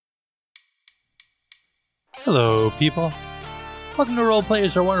Hello, people. Welcome to Role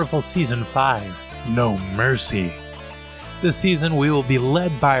Players Are Wonderful Season 5, No Mercy. This season, we will be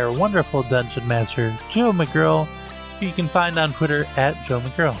led by our wonderful Dungeon Master, Joe McGurl, who you can find on Twitter at Joe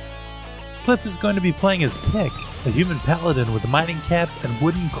McGurl. Cliff is going to be playing as Pick, a human paladin with a mining cap and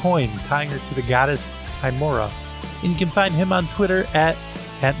wooden coin tying her to the goddess Hymora. And you can find him on Twitter at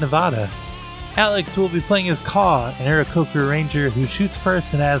Nevada. Alex will be playing as Caw, an Aarakocra ranger who shoots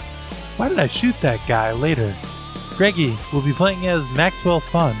first and asks, "Why did I shoot that guy?" later. Greggy will be playing as Maxwell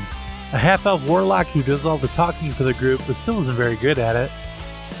Fun, a half-elf warlock who does all the talking for the group but still isn't very good at it.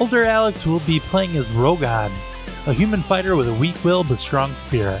 Older Alex will be playing as Rogan, a human fighter with a weak will but strong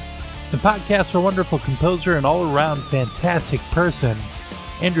spirit. The Podcasts Are Wonderful composer and all-around fantastic person,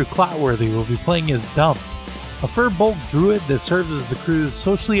 Andrew Clotworthy, will be playing as Dump, a fur-bulk druid that serves as the crew's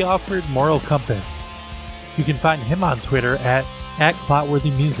socially awkward moral compass. You can find him on Twitter at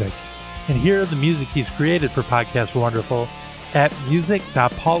ClotworthyMusic, and hear the music he's created for Podcasts Are Wonderful at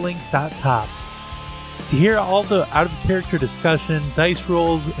music.paullinks.top. To hear all the out-of-character discussion, dice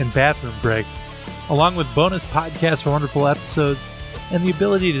rolls, and bathroom breaks, along with bonus Podcasts Are Wonderful episodes and the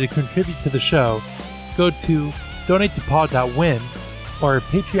ability to contribute to the show, go to donatetopaul.win or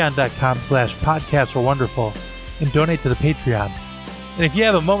patreon.com/podcastaarewonderful and donate to the Patreon. And if you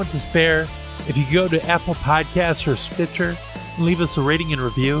have a moment to spare, if you go to Apple Podcasts or Stitcher and leave us a rating and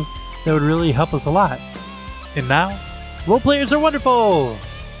review, that would really help us a lot. And now, Role Players Are Wonderful!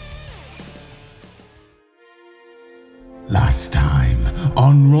 Last time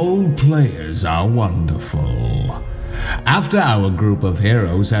on Role Players Are Wonderful. After our group of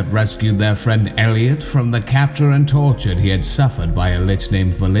heroes had rescued their friend Elliot from the capture and torture he had suffered by a lich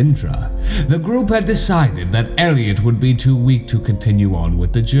named Valindra, the group had decided that Elliot would be too weak to continue on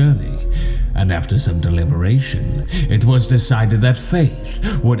with the journey. And after some deliberation, it was decided that Faith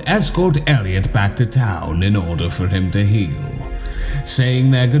would escort Elliot back to town in order for him to heal. Saying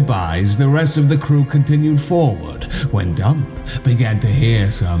their goodbyes, the rest of the crew continued forward when Dump began to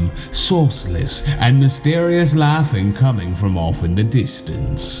hear some sourceless and mysterious laughing coming from off in the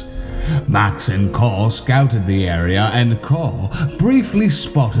distance. Max and Caw scouted the area, and Caw briefly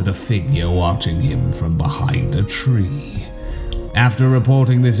spotted a figure watching him from behind a tree. After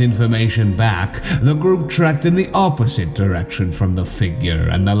reporting this information back, the group trekked in the opposite direction from the figure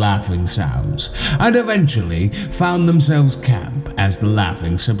and the laughing sounds, and eventually found themselves camped as the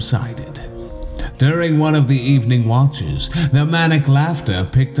laughing subsided. During one of the evening watches, the manic laughter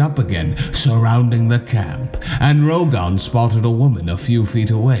picked up again, surrounding the camp, and Rogan spotted a woman a few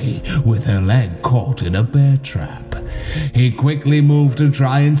feet away with her leg caught in a bear trap. He quickly moved to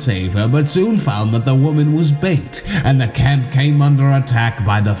try and save her, but soon found that the woman was bait, and the camp came under attack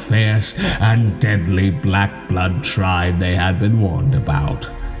by the fierce and deadly Black Blood tribe they had been warned about.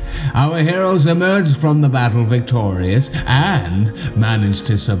 Our heroes emerged from the battle victorious and managed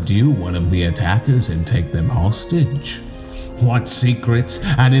to subdue one of the attackers and take them hostage. What secrets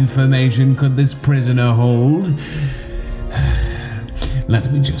and information could this prisoner hold?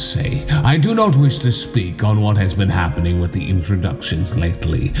 Let me just say, I do not wish to speak on what has been happening with the introductions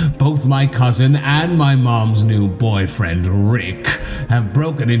lately. Both my cousin and my mom's new boyfriend, Rick, have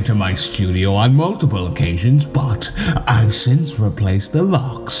broken into my studio on multiple occasions, but I've since replaced the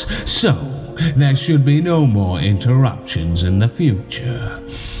locks, so there should be no more interruptions in the future.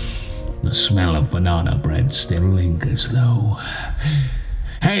 The smell of banana bread still lingers, though.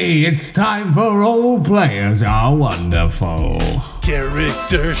 Hey, it's time for Role Players Are Wonderful.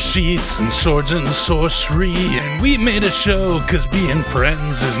 Character sheets and swords and sorcery, and we made a show 'cause being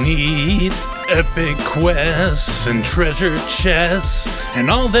friends is neat. Epic quests and treasure chests, and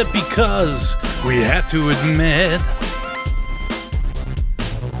all that because we have to admit,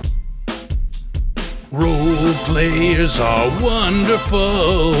 role players are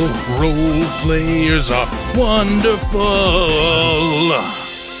wonderful. Role players are wonderful.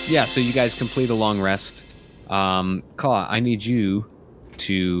 Yeah, so you guys complete a long rest. Caw, I need you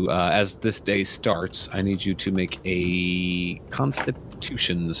to, as this day starts, I need you to make a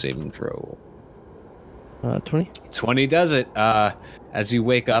Constitution saving throw. 20? 20 does it. As you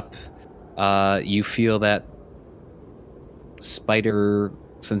wake up, you feel that spider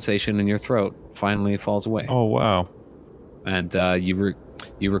sensation in your throat finally falls away. Oh, wow. And you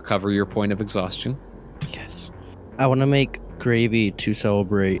recover your point of exhaustion. Yes. I want to make gravy to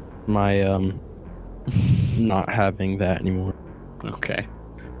celebrate my not having that anymore. Okay.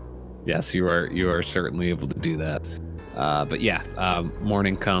 Yes, you are certainly able to do that. But yeah,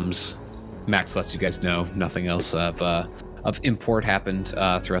 morning comes. Max lets you guys know nothing else of import happened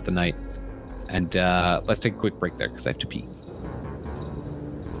throughout the night. And let's take a quick break there because I have to pee.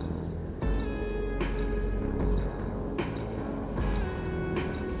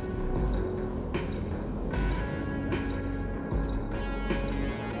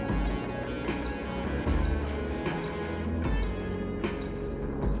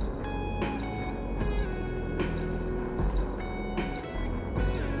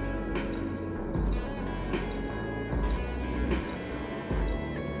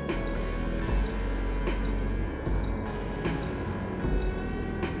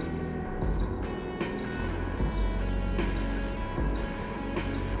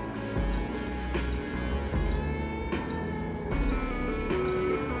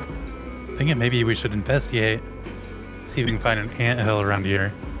 thinking maybe we should investigate, see if we can find an anthill around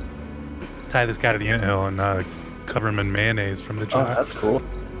here. Tie this guy to the anthill and cover him in mayonnaise from the jar. Oh, that's cool.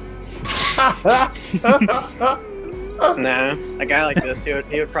 Nah, a guy like this, he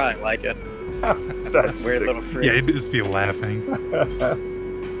would probably like it. That's Weird sick. little freak. Yeah, he'd just be laughing.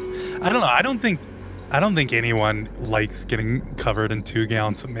 I don't know. I don't think anyone likes getting covered in 2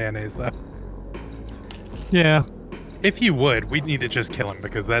 gallons of mayonnaise, though. Yeah. If he would, we'd need to just kill him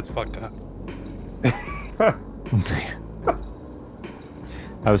because that's fucked up.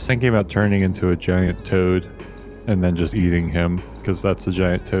 I was thinking about turning into a giant toad and then just eating him because that's the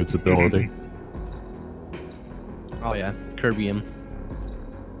giant toad's ability. Oh yeah, Kirby him.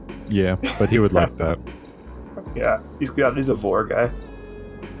 Yeah, but he would like that. Yeah, he's a vor guy.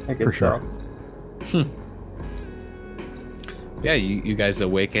 I can For sure. tell. Yeah, you guys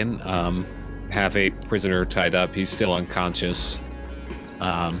awaken, have a prisoner tied up. He's still unconscious.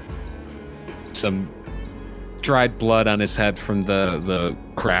 Some dried blood on his head from the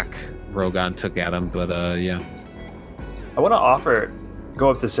crack Rogan took at him, but yeah. I want to go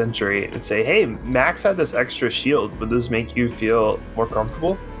up to Century and say, hey, Max had this extra shield. Would this make you feel more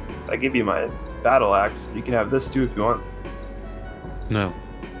comfortable? I give you my battle axe. You can have this too if you want. No.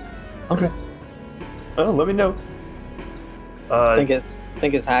 Okay. Oh, let me know. I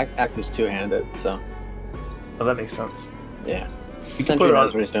think his axe is two-handed, so Oh, that makes sense. yeah. You can Sentry put it knows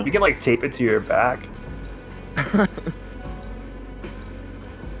on- what he's doing. You can like tape it to your back.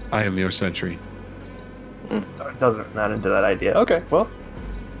 I am your sentry. Oh, it doesn't. Not into that idea. Okay, well,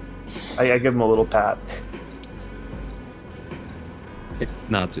 I give him a little pat. It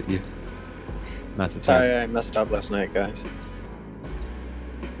nods at you. Nods its Sorry, head. I messed up last night, guys.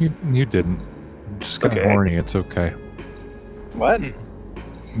 You didn't. You just got Okay. horny. It's okay. What?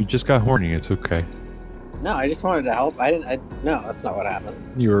 You just got horny. It's okay. No, I just wanted to help. No, that's not what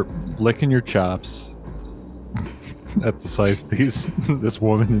happened. You were licking your chops at the sight of this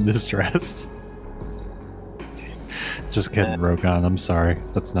woman in distress. Just kidding, Rogan. I'm sorry.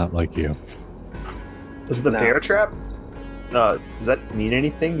 That's not like you. Is the No. bear trap? Does that mean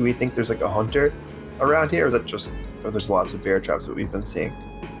anything? Do we think there's like a hunter around here, or is that just there's lots of bear traps that we've been seeing?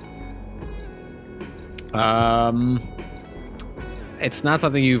 It's not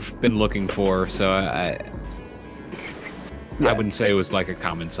something you've been looking for, so I Yeah. wouldn't say it was like a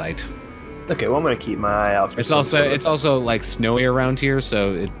common sight. Okay, well I'm gonna keep my eye out. For It's some also like snowy around here,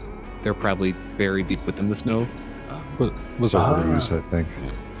 so they're probably very deep within the snow. Was a Ah. ruse, I think.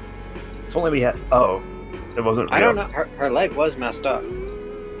 If only we had. Oh, it wasn't. Real. I don't know. Her leg was messed up.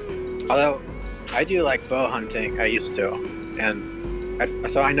 Although, I do like bow hunting. I used to, and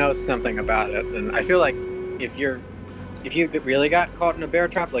so I know something about it. And I feel like if you really got caught in a bear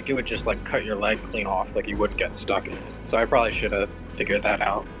trap, like it would just like cut your leg clean off. Like you wouldn't get stuck in it. So I probably should have figured that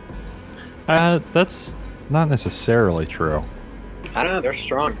out. That's not necessarily true. I don't know. They're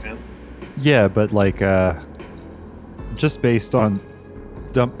strong, man. Yeah, but like, just based on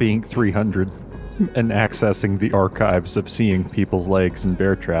Dump being 300 and accessing the archives of seeing people's legs in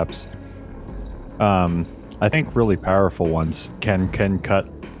bear traps, I think really powerful ones can cut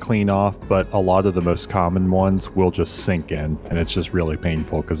clean off, but a lot of the most common ones will just sink in, and it's just really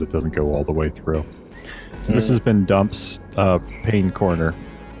painful because it doesn't go all the way through. This has been Dump's pain corner.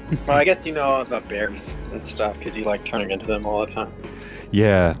 Well, I guess you know about bears and stuff because you like turning into them all the time.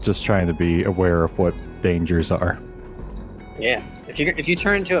 Yeah, just trying to be aware of what dangers are. Yeah. If you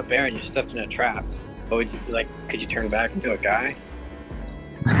turn into a bear and you stepped in a trap, what would you like? Could you turn back into a guy?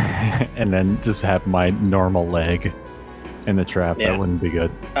 And then just have my normal leg in the trap. Yeah. That wouldn't be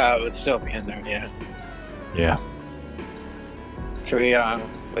good. It would still be in there. Yeah. Yeah. Should we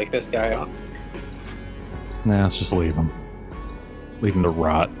wake this guy up? Nah, let's just leave him. Leave him to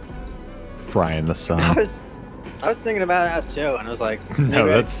rot. Fry in the I sun. was thinking about that too, and I was like, No, maybe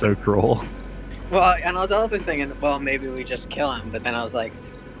that's so cruel. well, and I was also thinking, well, maybe we just kill him. But then I was like,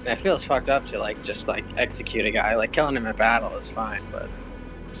 that feels fucked up to like just like execute a guy. Like killing him in battle is fine, but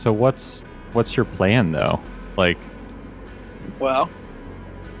So what's your plan though? Like, well,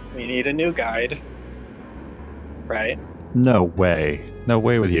 we need a new guide, right? no way. No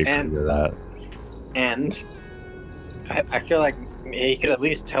way would he agree And- to that. And I feel like he could at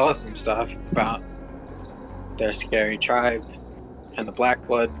least tell us some stuff about their scary tribe and the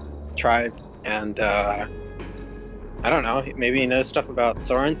Blackblood tribe, and I don't know, maybe he knows stuff about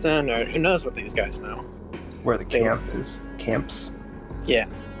Sorensen, or who knows what these guys know. Where the camp is. Camps. Yeah.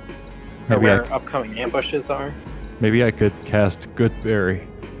 Or Maybe where upcoming ambushes are. Maybe I could cast Goodberry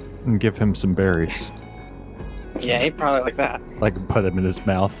and give him some berries. Yeah, he'd probably like that. Like put him in his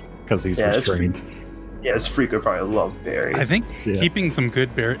mouth because he's Yeah, that's restrained. Yes, Freak would probably love berries. I think Yeah. keeping some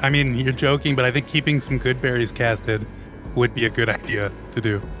good berries. I mean, you're joking, but I think keeping some good berries casted would be a good idea to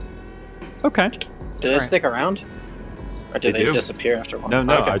do. Okay. Do they Alright. stick around? Or do They they do. disappear after one? No,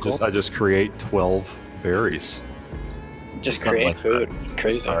 Okay, I cool. just create 12 berries. Just Something create like food. that. It's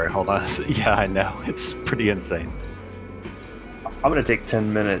crazy. Sorry, hold on. Yeah, I know. It's pretty insane. I'm gonna take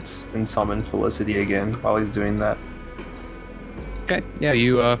 10 minutes and summon Felicity again while he's doing that. Okay. Yeah,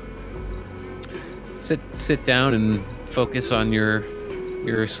 you sit down and focus on your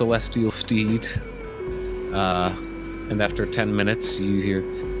celestial steed. And after 10 minutes, you hear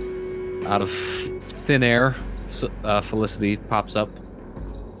out of thin air, Felicity pops up,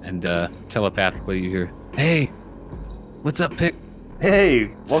 and telepathically you hear, "Hey, what's up, Pick? Hey,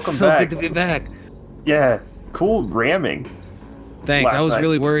 welcome so back. good to be back. Yeah, cool ramming. Thanks. I Last was night.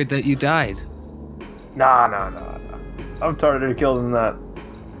 really worried that you died. Nah. I'm harder to kill than that.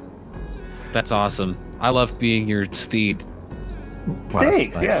 That's awesome. I love being your steed. Wow,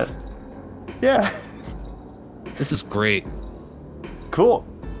 Thanks, nice. Yeah. This is great. Cool.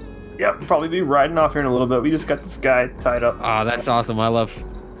 Yep, probably be riding off here in a little bit. We just got this guy tied up. Ah, that's awesome. I love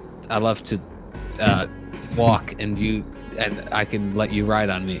to walk and I can let you ride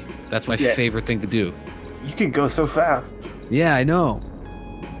on me. That's my Yeah. favorite thing to do. You can go so fast. Yeah, I know.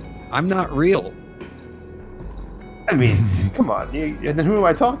 I'm not real. I mean, come on. And then who am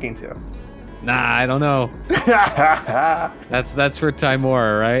I talking to? Nah, I don't know. That's for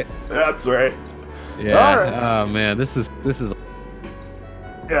Timora, right? That's right. Yeah. All right. Oh man, this is.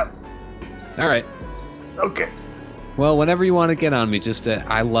 Yeah. All right. Okay. Well, whenever you want to get on me, just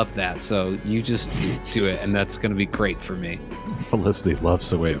I love that. So you just do it, and that's gonna be great for me. Felicity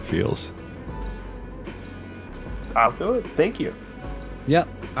loves the way it feels. I'll do it. Thank you. Yep.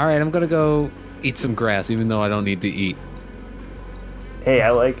 All right, I'm gonna go eat some grass, even though I don't need to eat. Hey,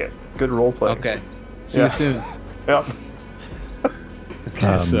 I like it. Good role play. Okay. See Yeah. you soon. Yep.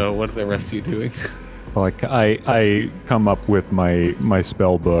 Okay. So what are the rest of you doing? Like I come up with my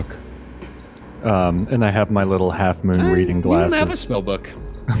spell book, and I have my little half moon reading You glasses. don't have a spell book.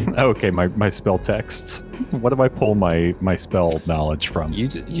 Okay, my spell texts. What do I pull my spell knowledge from? You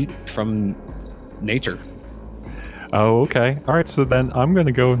from nature. Oh, okay. All right, so then I'm going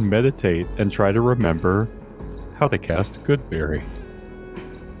to go and meditate and try to remember how to cast Goodberry.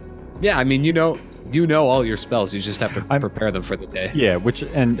 Yeah, I mean, you know all your spells. You just have to I'm- prepare them for the day. Yeah,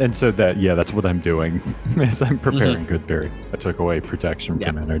 and so that's what I'm doing. Is I'm preparing Goodberry. I took away protection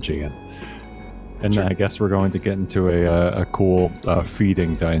from energy and Sure. I guess we're going to get into a cool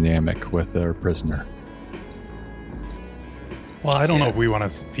feeding dynamic with our prisoner. Well, I don't know if we want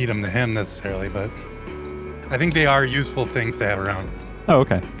to feed them to him necessarily, but I think they are useful things to have around. Oh,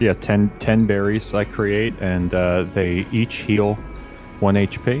 okay. Yeah, 10 berries I create, and they each heal 1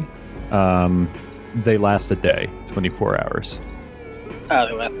 HP. They last a day, 24 hours. Oh,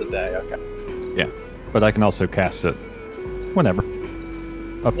 they last a day. Okay. But I can also cast it whenever.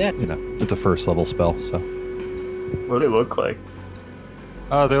 Yeah. It's a first level spell, so. What do they look like?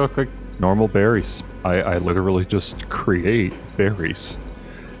 They look like normal berries. I literally just create berries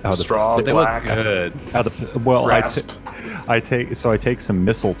out Straw, But they look black. good. Out of well, Rasp. I take some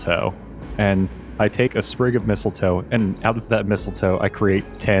mistletoe, and I take a sprig of mistletoe, and out of that mistletoe, I create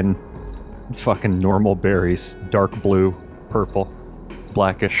 10 fucking normal berries, dark blue, purple,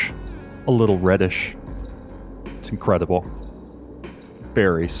 blackish, a little reddish. It's incredible.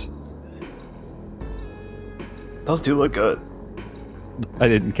 Berries. Those do look good. I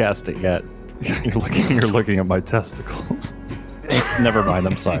didn't cast it yet. You're looking at my testicles. Never mind.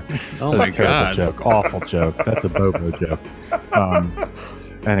 I'm sorry. Oh That's my a terrible god. joke. Awful joke. That's a Bobo joke.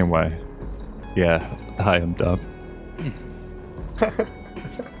 Anyway, yeah. I am done.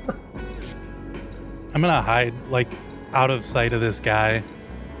 I'm gonna hide out of sight of this guy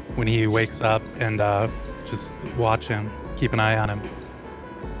when he wakes up and just watch him, keep an eye on him.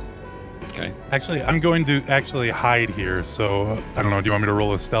 Okay. Actually, I'm going to hide here, so I don't know. Do you want me to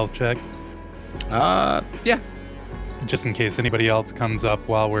roll a stealth check Yeah. just in case anybody else comes up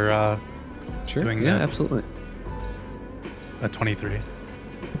while we're Sure. doing Yeah, this? absolutely. a 23?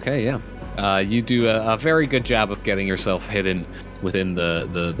 Okay, yeah. You do a very good job of getting yourself hidden within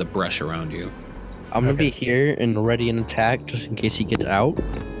the brush around you. I'm gonna Okay. be here and ready an attack just in case he gets out.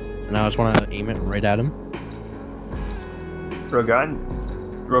 And I just want to aim it right at him. Rogan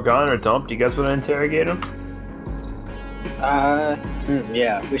or Dump, do you guys want to interrogate him?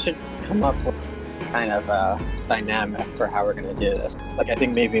 Yeah, we should come up with kind of a dynamic for how we're gonna do this. Like, I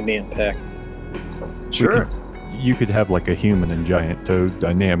think maybe me and Pick. Sure. You could have like a human and giant toad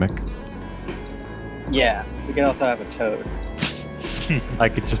dynamic. Yeah, we could also have a toad. I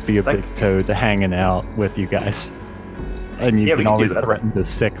could just be a big toad hanging out with you guys. And you Yeah, we can can do always that. threaten to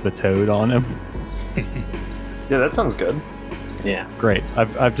sick the toad on him. Yeah, that sounds good. Yeah. Great.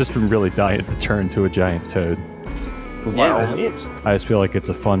 I've just been really dying to turn to a giant toad. By Yeah, all man. means. I just feel like it's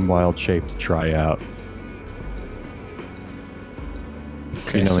a fun, wild shape to try out.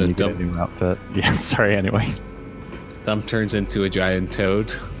 Okay, You know, so when you get a Dump, new outfit. Yeah, sorry, anyway. Dump turns into a giant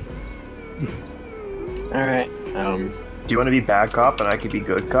toad. All right. Do you want to be bad cop and I could be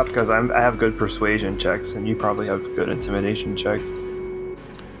good cop? Because I have good persuasion checks and you probably have good intimidation checks.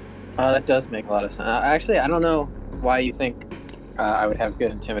 That does make a lot of sense. Actually, I don't know why you think I would have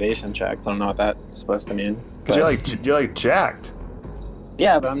good intimidation checks. I don't know what that's supposed to mean. Because but- you're like jacked.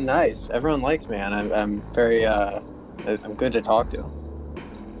 Yeah, but I'm nice. Everyone likes me, and I'm very I'm good to talk to.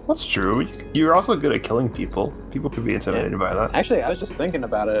 That's true. You're also good at killing people. People could be intimidated by that. Actually, I was just thinking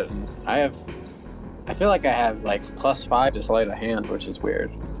about it, and I feel like I have like +5 to sleight of hand, which is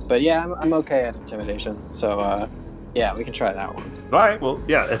weird. But yeah, I'm okay at intimidation. So yeah, we can try that one. All right. Well,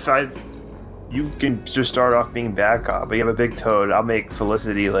 yeah. You can just start off being bad cop, but you have a big toad. I'll make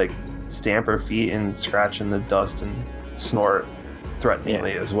Felicity like stamp her feet and scratch in the dust and snort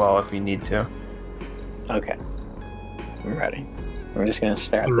threateningly as well if you need to. Okay, I'm ready. We're just gonna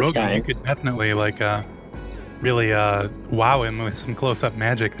stare at this Rogan, guy. you could definitely really wow him with some close-up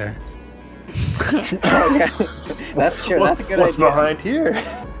magic there. Okay, that's true. That's a good What's idea. behind here?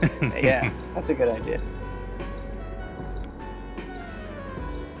 Yeah, that's a good idea.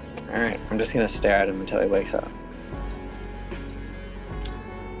 All right, I'm just gonna stare at him until he wakes up.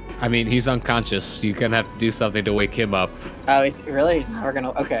 I mean, he's unconscious. You're gonna have to do something to wake him up. Oh, he's never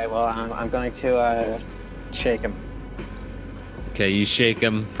gonna. Okay, well, I'm going to shake him. Okay, you shake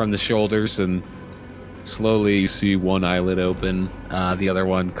him from the shoulders, and slowly you see one eyelid open. The other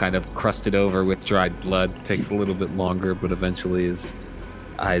one kind of crusted over with dried blood. Takes a little bit longer, but eventually his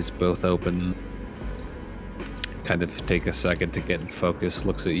eyes both open. Kind of take a second to get in focus.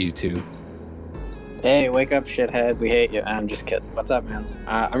 Looks at you two. Hey, wake up, shithead. We hate you. I'm just kidding. What's up, man?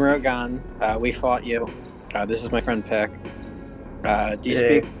 I'm Rogan. We fought you. This is my friend Peck. Do you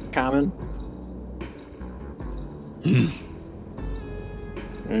Hey. speak common?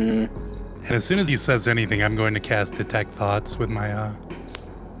 And as soon as he says anything, I'm going to cast Detect Thoughts with my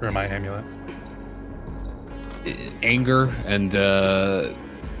my amulet. Anger and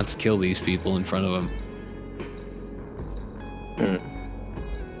let's kill these people in front of him.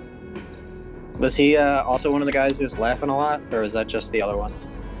 Was he also one of the guys who was laughing a lot, or is that just the other ones?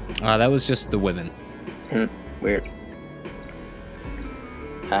 That was just the women. Weird.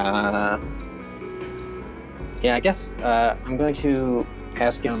 Yeah, I guess I'm going to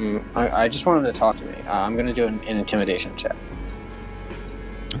ask him. I just want him to talk to me. I'm going to do an intimidation check.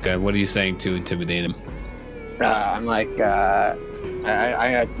 Okay, what are you saying to intimidate him? I'm like, I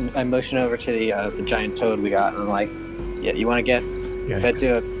motion over to the giant toad we got, and I'm like, yeah, you want to get fed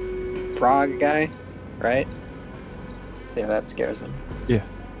to a frog guy, right? See if that scares him. Yeah.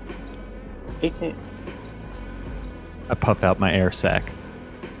 18. I puff out my air sac.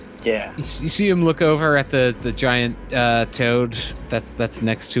 Yeah. You see him look over at the giant toad that's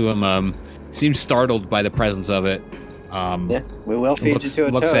next to him. Seems startled by the presence of it. Yeah, we will feed you to a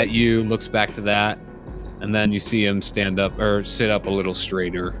looks toad. at you, looks back to that, and then you see him stand up or sit up a little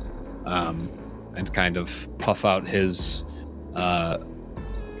straighter, and kind of puff out his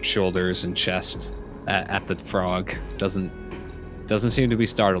shoulders and chest at the frog. Doesn't seem to be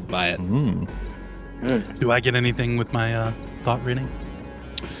startled by it. Do I get anything with my thought reading?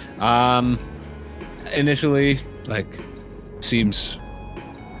 Initially, seems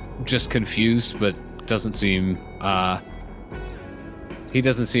just confused, but doesn't seem he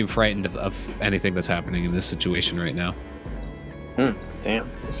doesn't seem frightened of anything that's happening in this situation right now. Damn,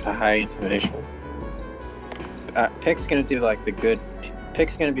 it's a high intimidation. Pick's gonna do like the good.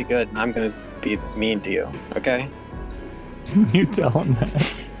 Pick's gonna be good, and I'm gonna be mean to you. Okay? You tell him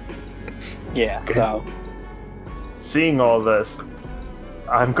that. Yeah. So. Seeing all this,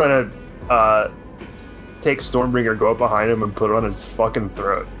 I'm gonna take Stormbringer, go up behind him, and put it on his fucking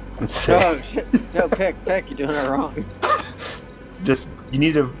throat and say, Oh shit! No, Pick, you're doing it wrong. "Just you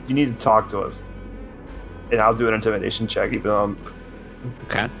need to talk to us," and I'll do an intimidation check, even though I'm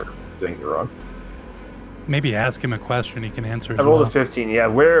Okay. doing it wrong. Maybe ask him a question he can answer. As I rolled well. a 15. Yeah,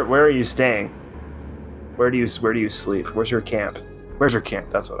 where are you staying? Where do you sleep? Where's your camp? Where's your camp?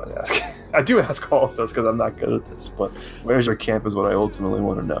 That's what I ask. I do ask all of those because I'm not good at this. But where's your camp is what I ultimately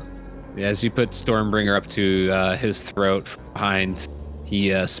want to know. Yeah, as you put Stormbringer up to his throat from behind,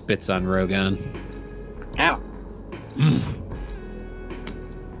 he spits on Rogan. Ow.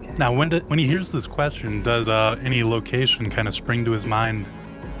 Now, when he hears this question, does any location kind of spring to his mind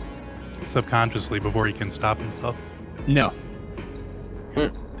subconsciously before he can stop himself? No.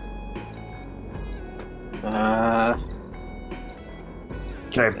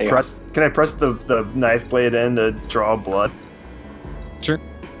 Can I press the knife blade in to draw blood? Sure.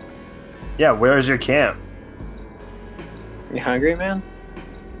 Yeah, where's your camp? You hungry, man?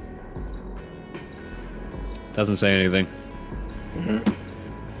 Doesn't say anything.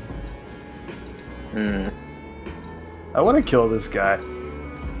 I want to kill this guy.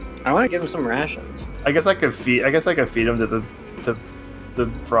 I want to give him some rations. I guess I could feed him to the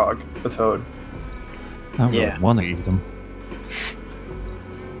frog, the toad. I don't really want to eat them.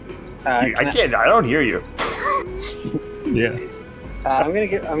 I can't. I don't hear you. Yeah. I'm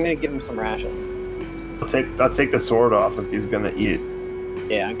gonna give him some rations. I'll take the sword off if he's gonna eat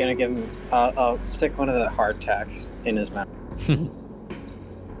it. Yeah, I'm gonna give him. I'll stick one of the hardtacks in his mouth.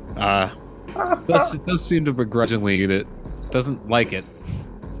 Does seem to begrudgingly eat it. Doesn't like it.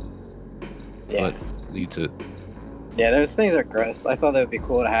 Yeah. But eats it. Yeah, those things are gross. I thought that would be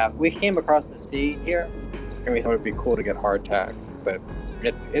cool to have. We came across the sea here, and we thought it'd be cool to get hardtack, but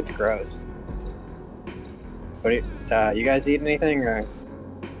it's gross. What do you guys eat anything? Or?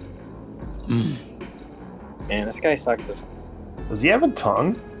 Man, this guy sucks. Does he have a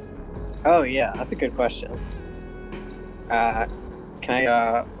tongue? Oh yeah, that's a good question. Can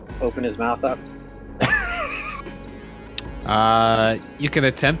I open his mouth up? You can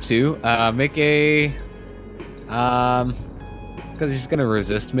attempt to make a because he's gonna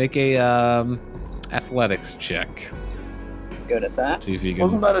resist. Make a athletics check. Good at that. See if you can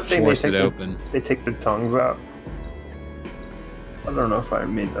Wasn't that a thing? force it open. They take their tongues out. I don't know if I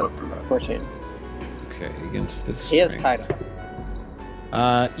made that up or not. 14. Okay, against this. He has strength. tied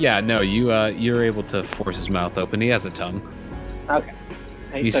up. Yeah, no, you're able to force his mouth open. He has a tongue. Okay.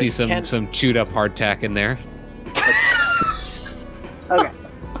 And You so see you some chewed up hardtack in there. Okay.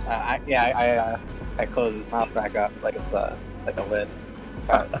 I close his mouth back up like it's like a lid.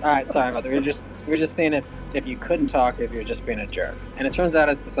 All right, sorry about that. We're just seeing if you couldn't talk, if you're just being a jerk, and it turns out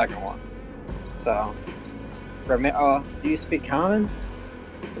it's the second one. So, do you speak common?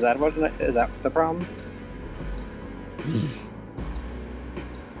 Is that the problem?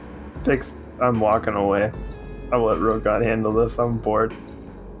 I'm walking away. I'll let Rogan handle this. I'm bored.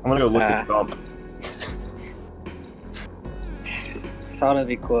 I'm gonna go look at Thump. I thought it'd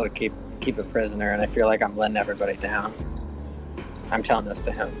be cool to keep a prisoner, and I feel like I'm letting everybody down. I'm telling this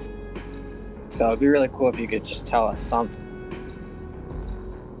to him. So it'd be really cool if you could just tell us something.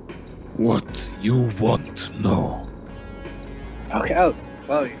 What you want, no. Okay. Oh,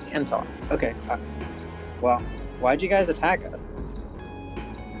 well, you can talk. Okay. Well, why'd you guys attack us?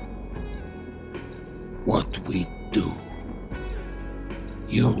 What we do.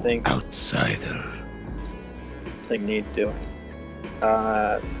 You Something- outsider. Something need doing.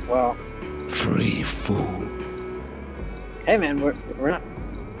 Well, Free food. hey man, we're not.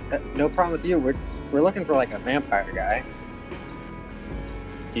 No problem with you. We're looking for like a vampire guy.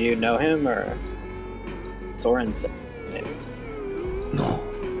 Do you know him or Soren's name? No.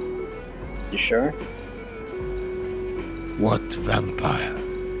 You sure? What vampire?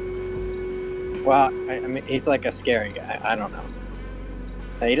 Well, I mean, he's like a scary guy. I don't know.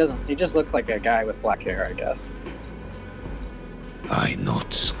 He just looks like a guy with black hair, I guess. I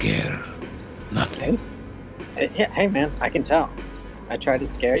not scare. Nothing. Hey man, I can tell. I tried to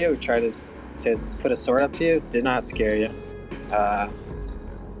scare you. Tried to put a sword up to you. Did not scare you.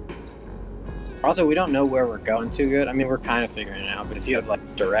 Also, we don't know where we're going too good. I mean, we're kind of figuring it out. But if you have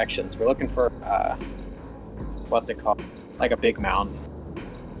like directions, we're looking for what's it called? Like a big mountain.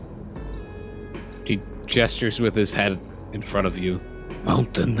 He gestures with his head in front of you.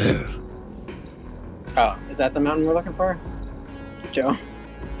 Mountain there. Oh, is that the mountain we're looking for, Joe?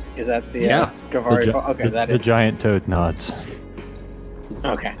 Is that the Yeah. Scavari Fall? Okay, that the is. giant toad nods.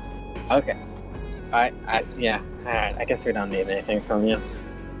 Okay. Yeah. All right. I guess we don't need anything from you.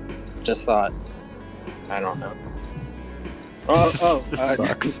 Just thought. I don't know. This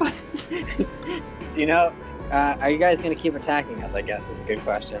sucks. Do you know? Are you guys gonna keep attacking us? I guess is a good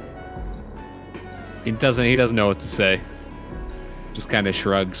question. He doesn't know what to say. Just kind of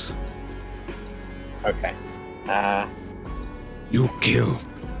shrugs. Okay. You kill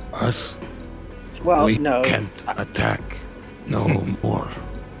us. Well, we no. can't attack no more.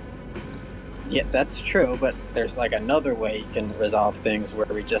 Yeah, that's true. But there's like another way you can resolve things where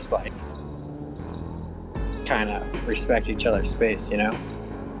we just like kind of respect each other's space. You know?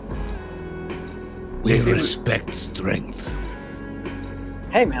 We respect strength.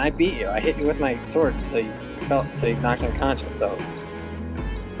 Hey man, I beat you. I hit you with my sword until you knocked unconscious. So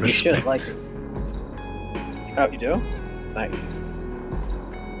You should Respect. like it. Oh, you do? Nice.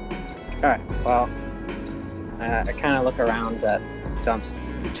 Alright, well, I kind of look around at Dump's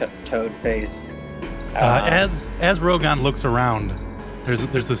toad face. As Rogan looks around, there's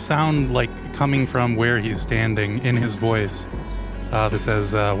a sound like coming from where he's standing in his voice that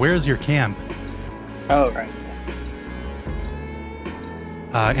says, "Where's your camp?" Oh, right.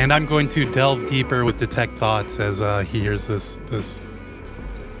 And I'm going to delve deeper with detect thoughts as he hears this.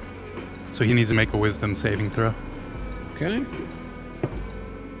 So he needs to make a wisdom saving throw. Okay.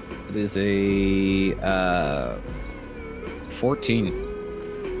 It is a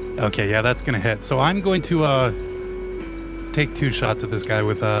 14. Okay, yeah, that's gonna hit. So I'm going to take 2 shots at this guy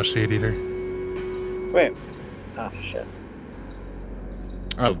with Shade Eater. Wait. Oh, shit.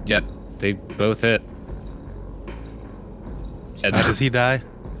 Oh, yep. They both hit. Does he die?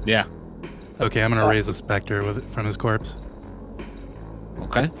 Yeah. Okay, I'm gonna raise a specter from his corpse.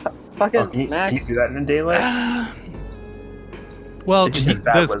 Okay. Fucking Oh, can you Max. do that in daylight? Well, It just has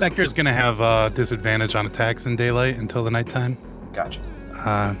bad the wisdom. specter's gonna have disadvantage on attacks in daylight until the nighttime. Gotcha.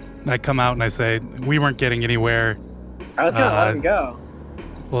 I come out and I say, we weren't getting anywhere. I was gonna let him go.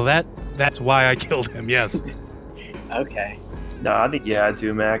 Well, that's why I killed him, yes. Okay. No, I think you had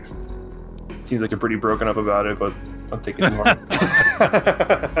to, Max. Seems like you're pretty broken up about it, but I'll take it tomorrow.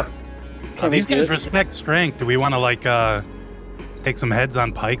 These guys respect strength. Do we want to, take some heads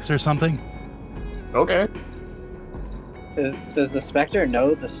on pikes or something? Okay. Does the Spectre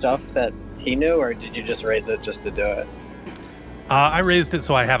know the stuff that he knew, or did you just raise it just to do it? I raised it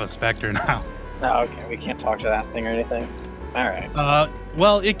so I have a specter now. Oh, okay. We can't talk to that thing or anything. All right.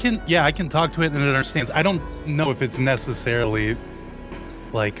 Well, it can, yeah, I can talk to it and it understands. I don't know if it's necessarily,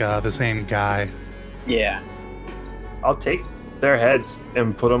 the same guy. Yeah. I'll take their heads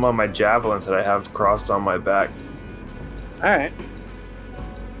and put them on my javelins that I have crossed on my back. All right.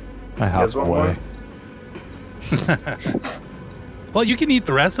 I hop guys want away. Well, you can eat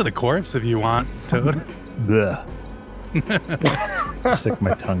the rest of the corpse if you want, Toad. Blech. Stick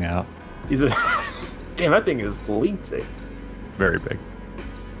my tongue out. He's a damn. That thing is lengthy. Very big.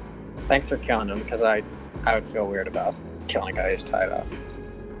 Thanks for killing him, because I would feel weird about killing a guy who's tied up.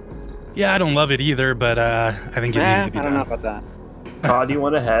 Yeah, I don't love it either, but I think it needed to be I don't done. know about that. Todd, do you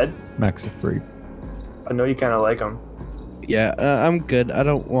want a head? Max is free. I know you kind of like him. Yeah, I'm good. I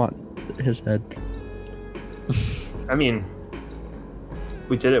don't want his head. I mean,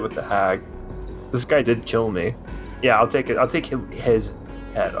 we did it with the hag. This guy did kill me. Yeah, I'll take it. I'll take his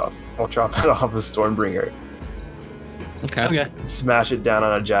head off. I'll chop it off with Stormbringer. Okay. Smash it down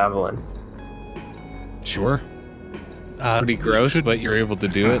on a javelin. Sure. Pretty gross, but you're able to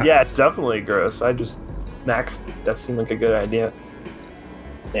do it. Yeah, it's definitely gross. Max, that seemed like a good idea.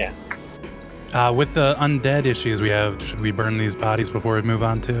 Yeah. With the undead issues we have, should we burn these bodies before we move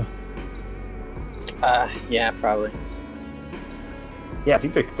on to? Yeah, probably. Yeah, I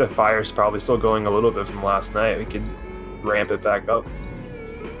think the fire's probably still going a little bit from last night. We could ramp it back up.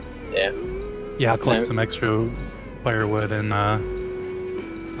 Yeah. Yeah, I'll collect No. some extra firewood and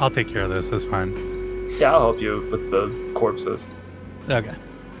I'll take care of this. That's fine. Yeah, I'll help you with the corpses. Okay.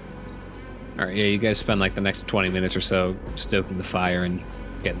 All right. Yeah, you guys spend like the next 20 minutes or so stoking the fire and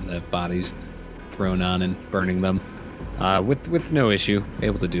getting the bodies thrown on and burning them. With no issue,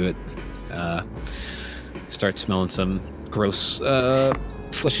 able to do it. Start smelling some gross,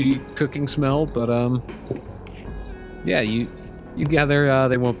 fleshy cooking smell, but yeah, you gather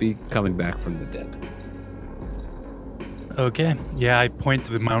they won't be coming back from the dead. Okay. Yeah, I point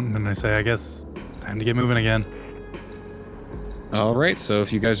to the mountain and I say, I guess time to get moving again. All right, so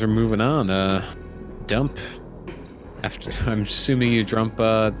if you guys are moving on, dump. After I'm assuming you drop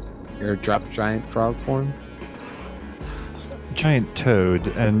giant frog form. Giant toad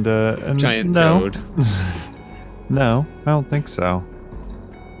and Giant no. toad. No, I don't think so.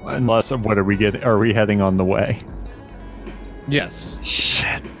 Unless, what are we getting? Are we heading on the way? Yes.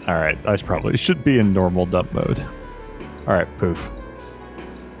 Shit. All right, I probably should be in normal dump mode. All right, poof.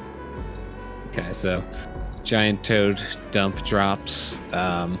 Okay, so giant toad dump drops.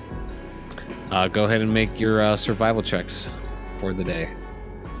 Go ahead and make your survival checks for the day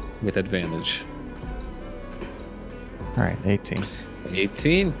with advantage. All right, 18.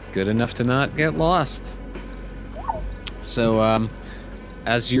 18, good enough to not get lost. So,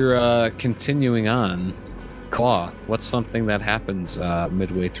 as you're continuing on, Claw, what's something that happens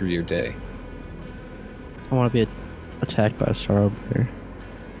midway through your day? I want to be attacked by a sorrow bear.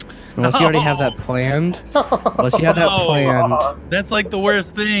 Unless you already have that planned. Unless you have that planned. That's like the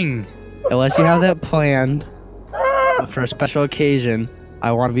worst thing. Unless you have that planned for a special occasion,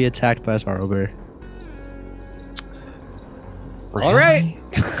 I want to be attacked by a sorrow bear. All right.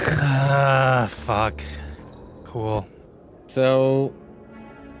 Fuck. Cool. So,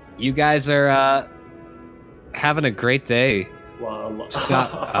 you guys are having a great day.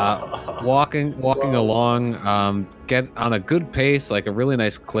 Stop walking along. Get on a good pace, like a really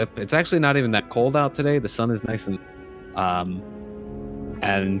nice clip. It's actually not even that cold out today. The sun is nice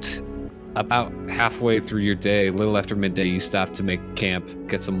and about halfway through your day, a little after midday, you stop to make camp,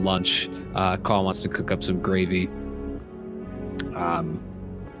 get some lunch. Carl wants to cook up some gravy.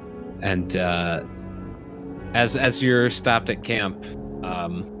 As you're stopped at camp,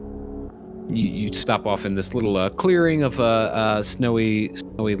 you stop off in this little clearing of snowy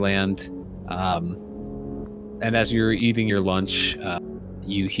land, and as you're eating your lunch,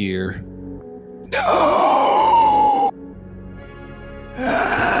 you hear, "No!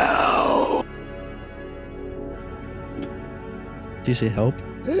 Help!" Do you say help?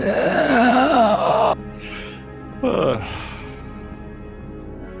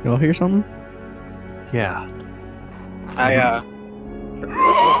 You all hear something? Yeah.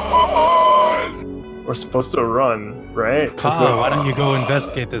 We're supposed to run, right? Caw, why don't you go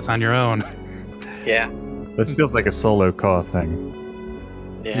investigate this on your own? Yeah. This feels like a solo Caw thing.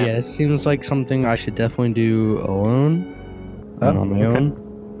 Yeah. Yeah, it seems like something I should definitely do alone. On my own. I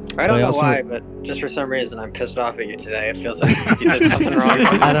don't But I know also- why, but just for some reason I'm pissed off at you today. It feels like you did something wrong.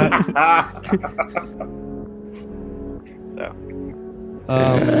 I don't, So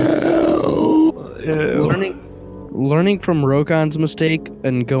learning from Rokan's mistake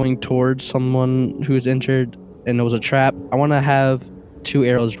and going towards someone who's injured and it was a trap, I want to have 2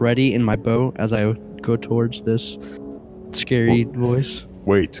 arrows ready in my bow as I go towards this scary voice.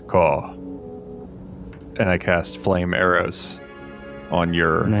 Wait, Caw. And I cast flame arrows on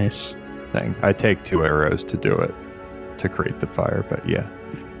your Nice. thing. I take 2 arrows to do it, to create the fire, but yeah.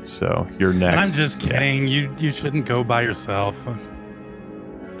 So you're next. I'm just kidding. You shouldn't go by yourself.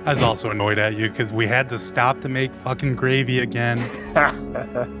 I was also annoyed at you because we had to stop to make fucking gravy again.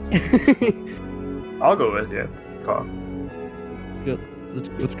 I'll go with you. Caw. Let's go.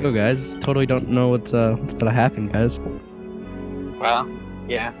 Let's go, guys. Totally don't know what's gonna happen, guys. well,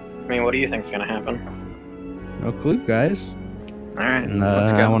 yeah. I mean, what do you think's gonna happen? No clue, guys. All right, And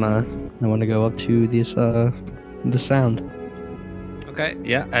let's I go. wanna go up to this the sound. Okay,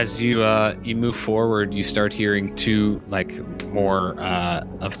 yeah. As you move forward, you start hearing 2 more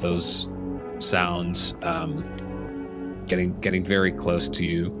of those sounds getting very close to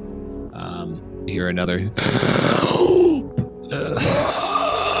you. You hear another.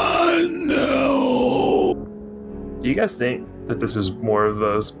 No! Do you guys think that this is more of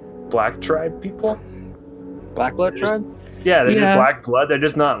those Black Tribe people? Black Blood Tribe? Yeah, they Yeah. do Black Blood. They're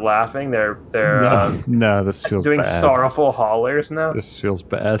just not laughing. They're No, this feels doing bad. sorrowful hollers now. This feels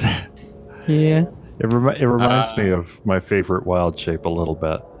bad. Yeah. It reminds me of my favorite wild shape a little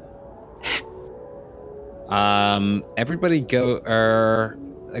bit. Everybody go.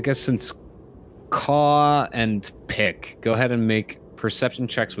 I guess since Caw and Pick, go ahead and make perception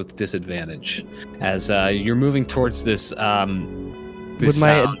checks with disadvantage as you're moving towards this. This Would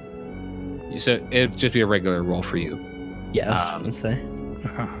my- sound. So it'd just be a regular roll for you. Yes. Let's say.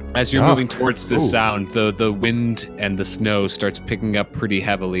 As you're Oh, moving towards this ooh. sound, the wind and the snow starts picking up pretty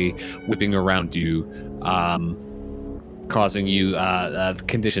heavily, whipping around you, causing you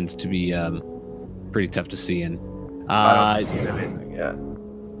conditions to be pretty tough to see in. I don't see anything yet.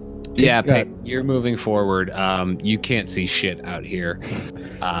 Yeah, Yeah. Pick, you're moving forward. You can't see shit out here.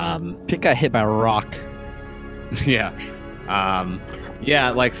 Pick got hit by a rock. Yeah.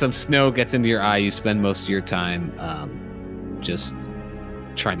 Yeah, like some snow gets into your eye. You spend most of your time just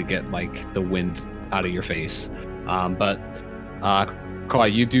trying to get like the wind out of your face. But Caw,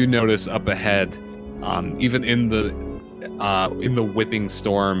 you do notice up ahead, even in the whipping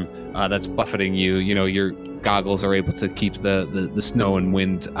storm that's buffeting you, your goggles are able to keep the snow and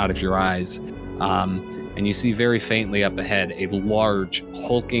wind out of your eyes. And you see very faintly up ahead a large,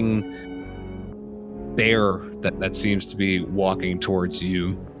 hulking bear that seems to be walking towards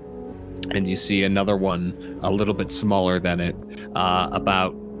you. And you see another one a little bit smaller than it,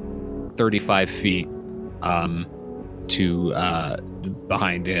 about 35 feet to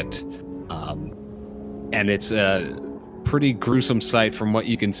behind it. And it's a pretty gruesome sight from what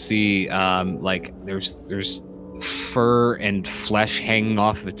you can see. Like there's fur and flesh hanging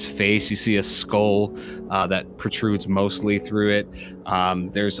off of its face. You see a skull that protrudes mostly through it.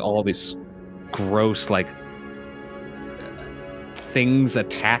 There's all this gross like things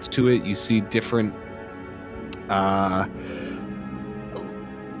attached to it. You see different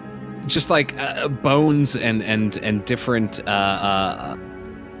just like bones and different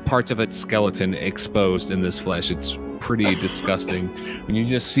parts of its skeleton exposed in this flesh. It's pretty disgusting when you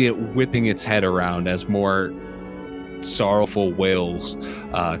just see it whipping its head around as more sorrowful wails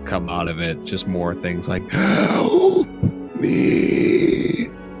come out of it. Just more things like, "Help me!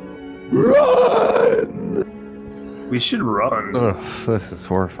 Run!" We should run. Ugh, this is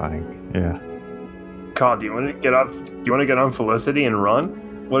horrifying. Yeah. Kyle, do you want to get off? Do you want to get on Felicity and run?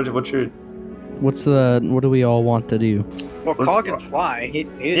 What's your? What do we all want to do? Well, Let's Claw can run. fly. He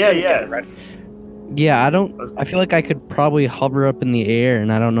Yeah, shouldn't yeah. get red. Yeah, I feel like I could probably hover up in the air,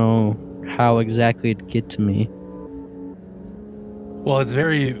 and I don't know how exactly it'd get to me. Well, it's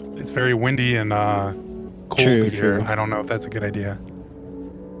very windy and cold True, here. true. I don't know if that's a good idea.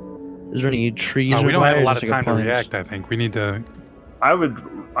 Is there any trees? We don't nearby, have a or lot just of like time to plants? react. I think we need to. I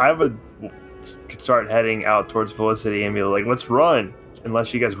would start heading out towards Felicity and be like, "Let's run,"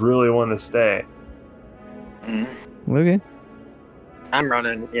 unless you guys really want to stay. Okay. I'm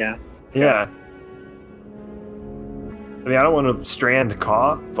running. Yeah. Yeah. I mean, I don't want to strand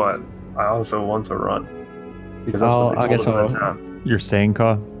Caw, but I also want to run because that's what I they guess told us in the I'll- town. You're saying,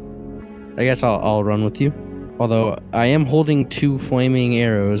 Ka? I guess I'll run with you. Although I am holding 2 flaming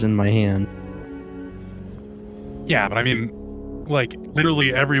arrows in my hand. Yeah, but I mean, like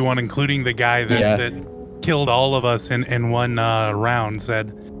literally everyone, including the guy that killed all of us in one round,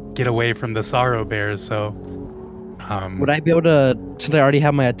 said, "Get away from the sorrow bears." So, Would I be able to, since I already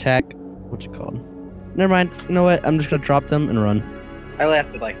have my attack, what's it called? Never mind. You know what? I'm just gonna drop them and run. I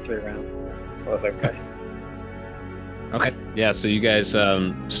lasted like 3 rounds. It was okay. Okay. Yeah, so you guys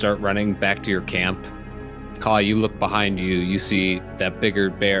start running back to your camp. Caw, you look behind you. You see that bigger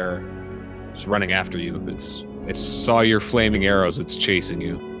bear is running after you. It saw your flaming arrows. It's chasing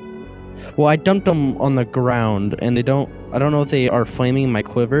you. Well, I dumped them on the ground, and I don't know if they are flaming my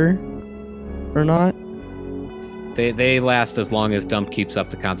quiver or not. They last as long as Dump keeps up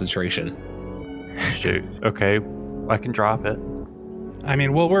the concentration. Shoot. Okay, I can drop it. I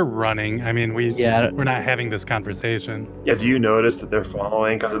mean, well, we're running. I mean, Yeah. we're not having this conversation. Yeah, do you notice that they're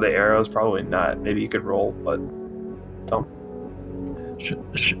following because of the arrows? Probably not. Maybe you could roll, but don't.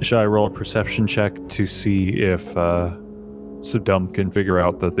 Should I roll a perception check to see if Saddam can figure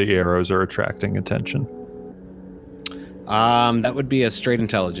out that the arrows are attracting attention? That would be a straight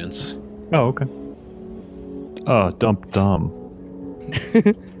intelligence. Oh, okay. Dumb.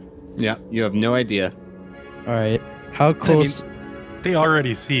 Yeah, you have no idea. All right. How close? They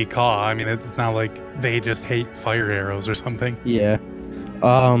already see Caw. I mean, it's not like they just hate fire arrows or something. Yeah.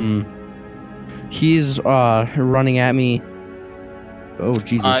 He's running at me. Oh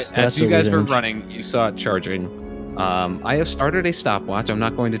Jesus! As that's you a guys were range. running, you saw it charging. I have started a stopwatch. I'm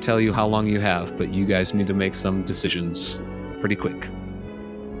not going to tell you how long you have, but you guys need to make some decisions pretty quick.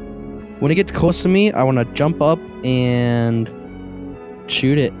 When it gets close to me, I want to jump up and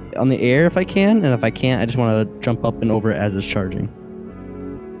shoot it on the air if I can, and if I can't, I just want to jump up and over it as it's charging.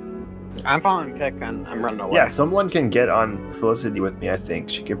 I'm following Pick and I'm running away. Yeah, someone can get on Felicity with me, I think.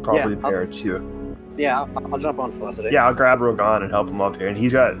 She could probably bear it too. Yeah, I'll jump on Felicity. Yeah, I'll grab Rogan and help him up here. And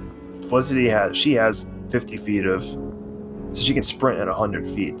he's got... Felicity has 50 feet of... So she can sprint at 100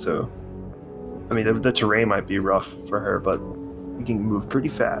 feet, so... I mean, the terrain might be rough for her, but we can move pretty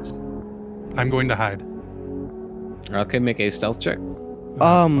fast. I'm going to hide. Okay, make a stealth check.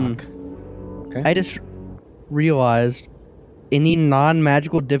 Fuck. Okay. I just realized any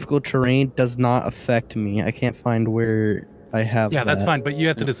non-magical difficult terrain does not affect me. I can't find where I have. Yeah, that's that. fine, but you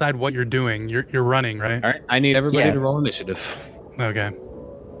have to decide what you're doing. You're running, right? All right, I need everybody Yeah. to roll initiative. Okay.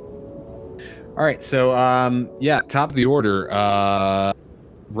 All right, so top of the order,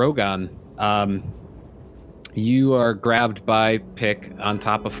 Rogan, you are grabbed by Pick on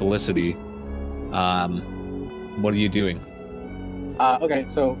top of Felicity. What are you doing? Okay,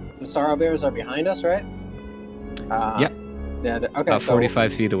 so the Sorrow Bears are behind us, right? Yep. Yeah. Okay. About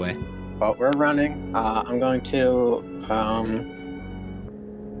 45 feet away. Well, we're running. I'm going to.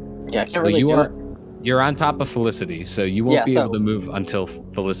 Yeah, I can't Well, really do it. you're on top of Felicity, so you won't Yeah, be so- able to move until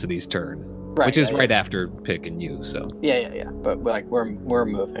Felicity's turn, Right, which is yeah, right after Pick and you. So Yeah. But like we're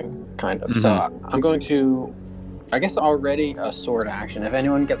moving, kind of. Mhm. So I'm going to. I guess already a sword action. If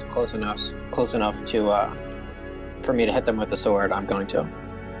anyone gets close enough to for me to hit them with the sword, I'm going to.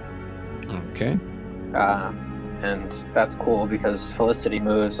 okay. And that's cool because Felicity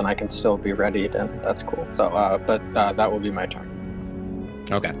moves and I can still be readied, and that's cool. So, but that will be my turn.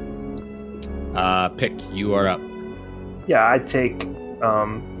 Okay. Pick, you are up. Yeah, I take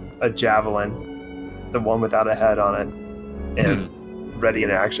a javelin, the one without a head on it, and ready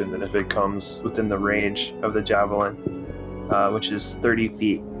in action. And if it comes within the range of the javelin, which is 30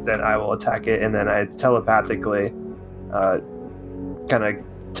 feet, then I will attack it. And then I telepathically kind of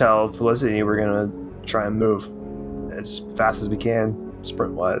tell Felicity we're going to try and move as fast as we can,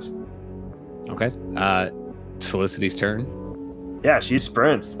 sprint wise. Okay. It's Felicity's turn. Yeah, she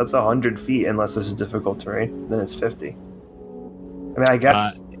sprints. That's 100 feet unless this is difficult terrain. Then it's 50. I mean, I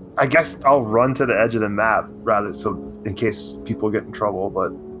guess I'll run to the edge of the map rather, so in case people get in trouble.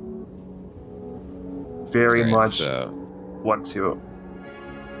 But very Alright, much so want to.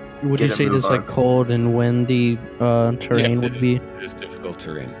 Would Get you a say move this like on. cold and windy terrain yes, would it be? is difficult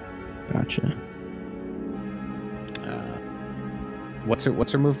terrain. Gotcha. What's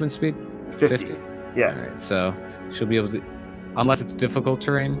her movement speed? 50. Yeah. All right, so she'll be able to, unless it's difficult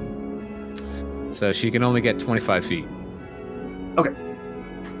terrain. So she can only get 25 feet.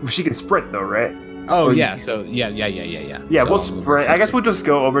 She can sprint though, right? Oh Or yeah, you- so yeah. Yeah, So we'll I'll move her sprint. I guess 50. we'll just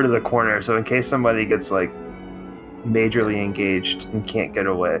go over to the corner, so in case somebody gets like majorly engaged and can't get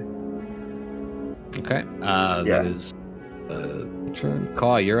away. Okay. Yeah. That is turn.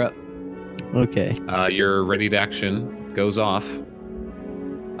 Caw, you're up. Okay. Your ready to action goes off.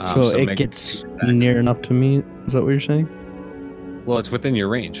 So it make gets 2 attacks. near enough to me. Is that what you're saying? Well, it's within your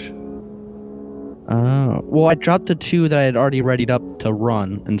range. Oh. Well, I dropped the 2 that I had already readied up to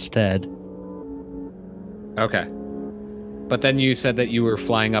run instead. Okay. But then you said that you were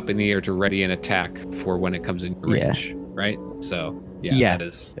flying up in the air to ready an attack for when it comes in your Yeah. range, right? So yeah, Yeah. that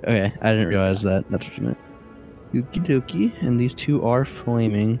is Okay, I didn't realize that. That's what you meant. Okie dokie. And these 2 are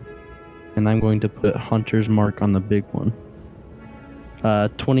flaming. And I'm going to put Hunter's Mark on the big one.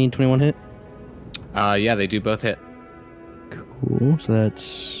 20 and 21 hit. yeah, they do both hit. Cool. So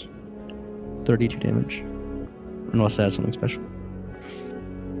that's 32 damage. Unless that has something special.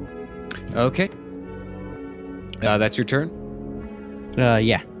 Okay. That's your turn. Yeah.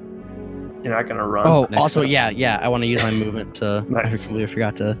 You're not gonna run. Oh, next also, up. yeah. I want to use my movement to. I Nice. completely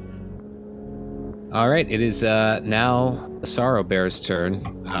forgot to. All right, it is now the Sorrow Bear's turn.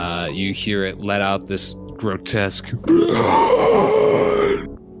 You hear it let out this grotesque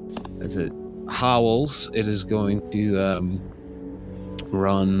as it howls. It is going to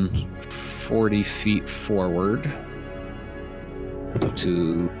run 40 feet forward up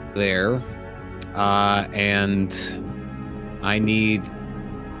to there, and I need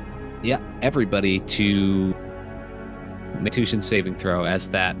everybody to make a Constitution saving throw as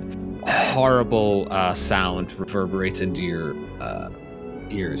that horrible sound reverberates into your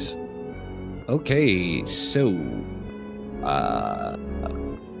ears. Okay, so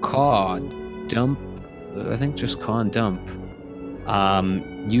Caw, Dump, I think just Caw and Dump.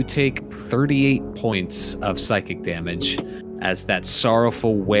 You take 38 points of psychic damage as that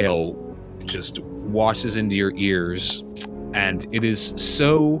sorrowful wail just washes into your ears, and it is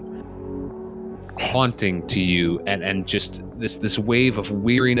so haunting to you, and just this wave of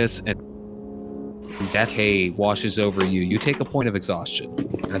weariness and decay washes over you. You take a point of exhaustion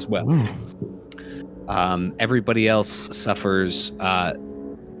as well. Everybody else suffers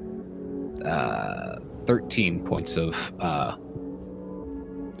 13 points of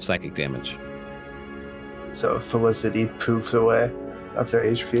psychic damage. So Felicity poofs away. That's her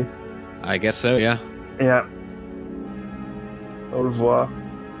HP. I guess so, yeah. Yeah. Au revoir.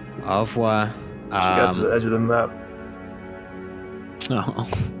 Au revoir. She got to the edge of the map. Oh,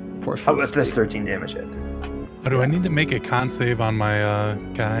 poor Oh, that's Felicity. 13 damage hit. Oh, do I need to make a con save on my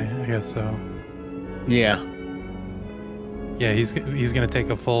guy? I guess so. Yeah, Yeah, he's gonna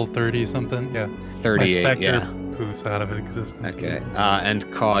take a full 30 something. Yeah. 38, My specter yeah. poofs out of existence. Okay.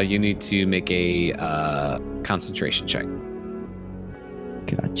 And Caw, you need to make a concentration check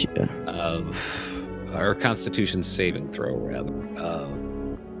Gotcha. or Constitution saving throw rather.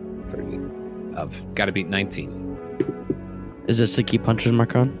 30 of got to beat 19. Is this to keep Hunter's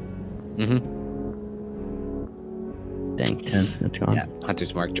Mark on? Mm-hmm. Dang, 10. That's gone. Yeah,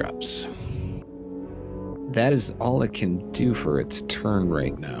 Hunter's Mark drops. That is all it can do for its turn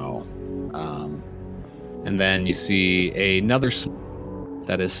right now. And then you see another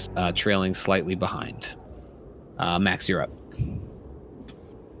that is trailing slightly behind. Max, you're up.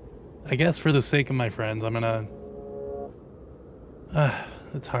 I guess for the sake of my friends, I'm gonna.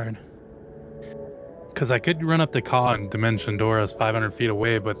 It's hard. Because I could run up to Caw and Dimension Dora's 500 feet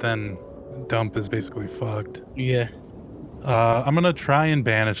away, but then Dump is basically fucked. Yeah. I'm gonna try and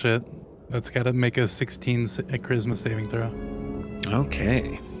banish it. That's gotta make a 16 charisma saving throw.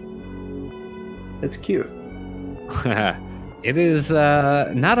 Okay. It's cute. It is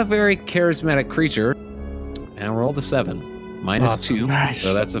not a very charismatic creature. And I rolled a 7. Minus Awesome. 2. Nice.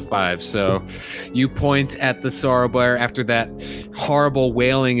 So that's a 5. So you point at the Sorrow Bear after that horrible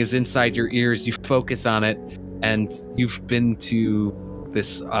wailing is inside your ears. You focus on it, and you've been to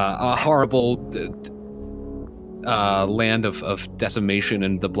this horrible land of decimation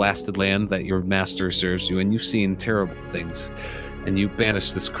and the blasted land that your master serves you, and you've seen terrible things, and you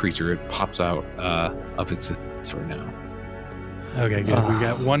banish this creature. It pops out of existence right now. Okay, good. We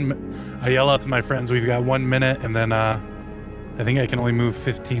got I yell out to my friends, we've got 1 minute, and then I think I can only move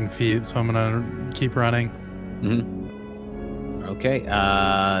 15 feet, so I'm gonna keep running. Mm-hmm. Okay,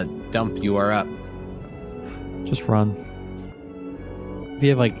 Dump, you are up. Just run. If you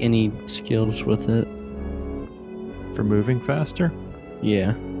have like any skills with it. For moving faster?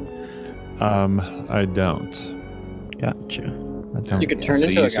 Yeah. I don't. Gotcha. I don't. You could turn so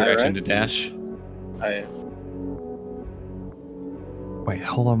into a use your guy, action right? to dash. Wait,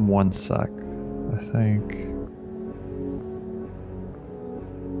 hold on 1 sec. I think.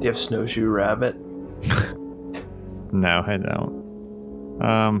 Do you have Snowshoe Rabbit? No, I don't.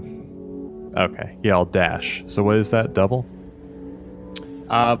 Okay. Yeah, I'll dash. So what is that? Double?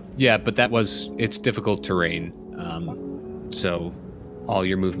 Yeah, but it's difficult terrain. So all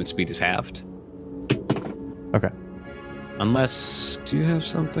your movement speed is halved. Okay. Unless, do you have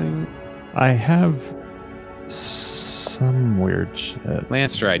something? I have some weird shit.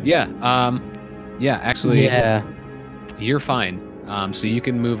 Land stride, yeah. Actually, Yeah. you're fine. So you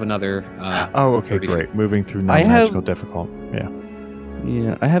can move another. Oh, okay, 30 feet. great. Moving through I have- non-magical difficult. Yeah.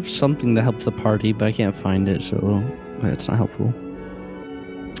 Yeah, I have something that helps the party, but I can't find it, so it's not helpful.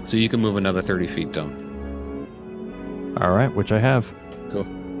 So you can move another 30 feet, Dump. All right, which I have. Cool.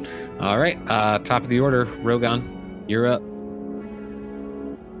 All right, top of the order, Rogan, you're up.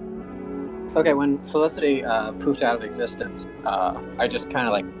 Okay, when Felicity poofed out of existence, I just kind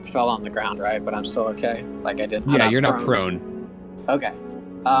of like fell on the ground, right? But I'm still okay. Like I did. I'm Yeah, you're not prone. Okay.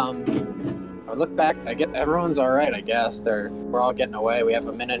 I would look back. Everyone's all right. I guess we're all getting away. We have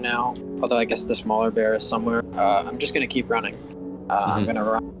a minute now. Although I guess the smaller bear is somewhere. I'm just gonna keep running. I'm gonna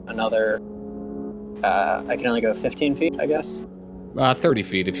run another. I can only go 15 feet, I guess. 30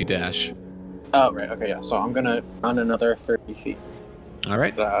 feet if you dash. Oh right. Okay. Yeah. So I'm gonna run another 30 feet. All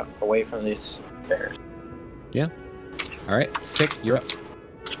right. Away from these bears. All right. Tick, you're up.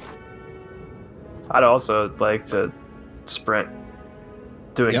 I'd also like to sprint.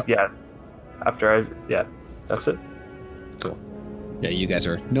 Yep. That's it. Cool. Yeah, you guys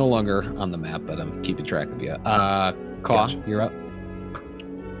are no longer on the map, but I'm keeping track of you. Caw, you're up.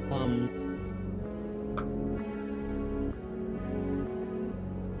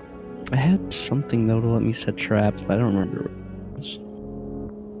 I had something though to let me set traps, but I don't remember what it was.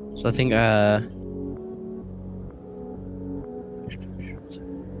 So I think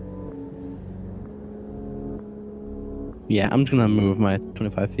yeah, I'm just gonna move my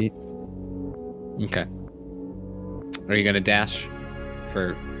 25 feet. Okay. Are you gonna dash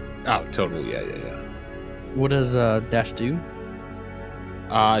for? Oh, total. Yeah. What does dash do?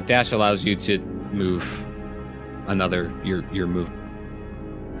 Dash allows you to move another your move.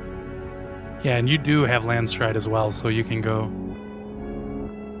 Yeah, and you do have land stride as well, so you can go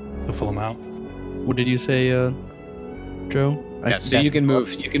the full amount. What did you say, Joe? Yeah, so you can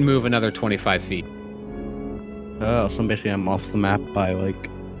move. You can move another 25 feet. Oh, so basically I'm off the map by like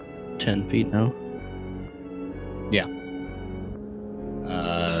 10 feet now. Yeah.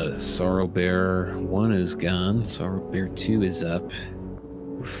 Sorrow Bear 1 is gone. Sorrow Bear 2 is up.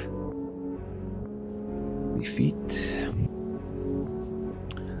 20 feet.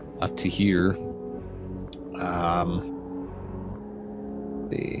 Up to here.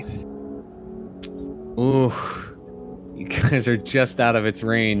 Ooh. You guys are just out of its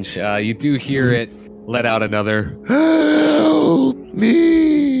range. You do hear it let out another "Help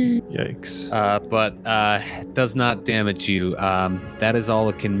me!" Yikes. But does not damage you. That is all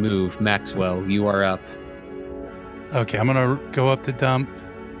it can move. Maxwell, you are up. Okay, I'm gonna go up to Dump,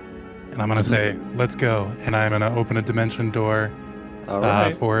 and I'm gonna say, "Let's go!" And I'm gonna open a dimension door All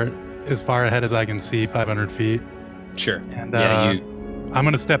right. for as far ahead as I can see, 500 feet. Sure. And Yeah, I'm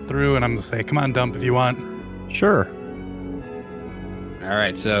gonna step through, and I'm gonna say, "Come on, Dump, if you want." Sure. All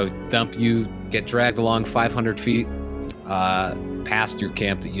right, so Dump, you get dragged along 500 feet past your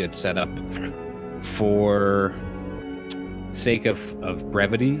camp that you had set up. For sake of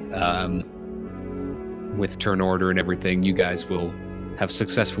brevity, with turn order and everything, you guys will have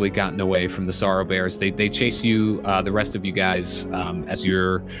successfully gotten away from the Sorrow Bears. They chase you, the rest of you guys, as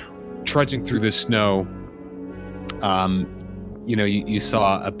you're trudging through the snow. You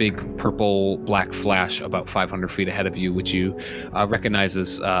saw a big purple-black flash about 500 feet ahead of you, which you recognize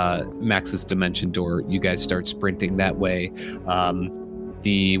as Max's dimension door. You guys start sprinting that way.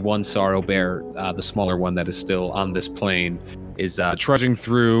 The one Sorrow Bear, the smaller one that is still on this plane, is trudging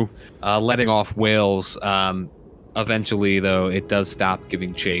through, letting off wails. Eventually, though, it does stop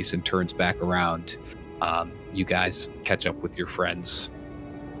giving chase and turns back around. You guys catch up with your friends.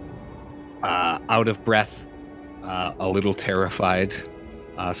 Out of breath, a little terrified.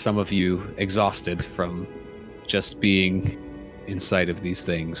 Some of you exhausted from just being in sight of these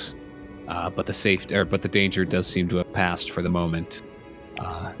things. But the danger does seem to have passed for the moment.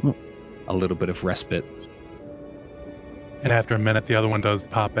 A little bit of respite. And after a minute, the other one does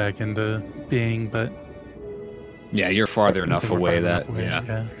pop back into being, but Yeah, you're farther enough we're away farther that enough away,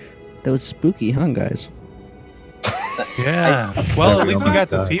 yeah. That was spooky, huh, guys? Yeah. Well, at least you got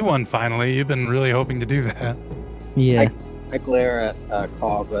to see one finally. You've been really hoping to do that. Yeah. I glare at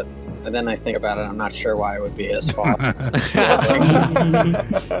Call, but and then I think about it. I'm not sure why it would be his fault.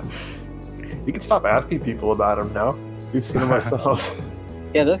 You can stop asking people about him now. We've seen him ourselves.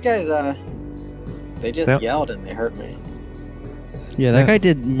 Yeah, those guys. They just Yep. yelled and they hurt me. Yeah, that guy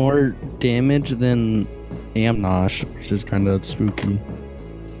did more damage than Amnosh, which is kind of spooky.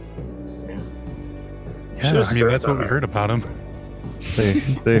 Yeah, Should've I mean, that's what we surfed heard about him.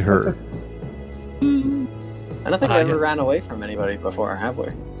 They hurt. I don't think I ever yeah. ran away from anybody before, have we?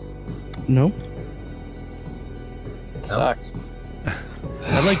 No? It sucks.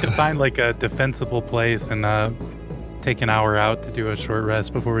 I'd like to find like a defensible place and take an hour out to do a short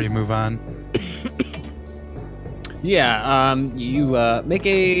rest before we move on. Yeah, you make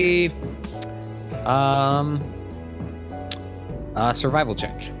a survival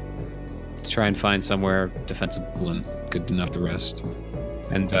check to try and find somewhere defensible and good enough to rest.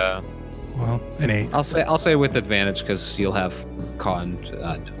 And Well, an 8. I'll say with advantage because you'll have con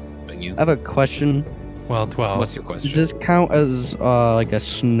helping you. I have a question. Well, 12. What's your question? Does this count as like a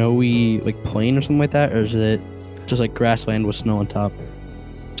snowy like plain or something like that, or is it just like grassland with snow on top?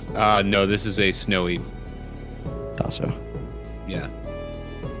 No, this is a snowy. Also, Yeah.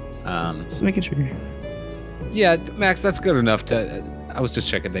 just making sure. Yeah, Max, that's good enough to. I was just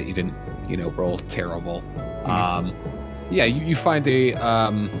checking that you didn't, roll terrible. Yeah, you find a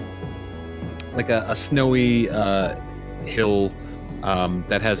like a snowy hill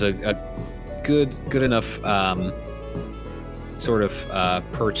that has a good enough sort of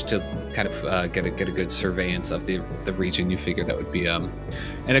perch to kind of get a good surveillance of the region. You figure that would be and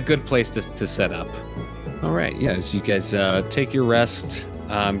a good place to set up. All right, yeah, as you guys take your rest,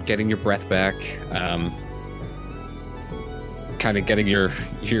 getting your breath back, kind of getting your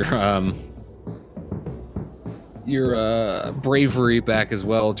bravery back as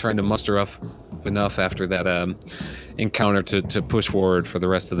well, trying to muster up enough after that encounter to push forward for the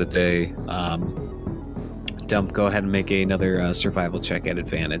rest of the day. Dump, go ahead and make another survival check at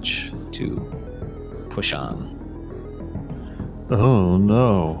advantage to push on. Oh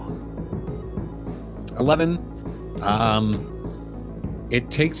no. 11. It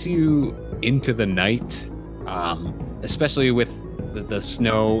takes you into the night, especially with the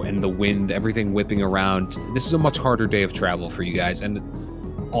snow and the wind, everything whipping around. This is a much harder day of travel for you guys, and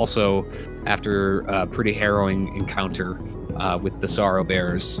also after a pretty harrowing encounter with the Sorrow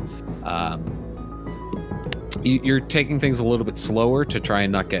Bears, you're taking things a little bit slower to try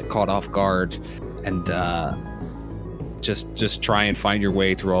and not get caught off guard, and just try and find your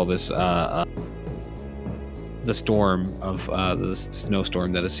way through all this the storm of the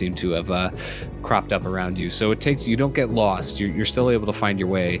snowstorm that has seemed to have cropped up around you. So you don't get lost. You're still able to find your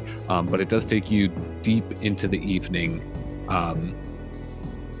way, but it does take you deep into the evening,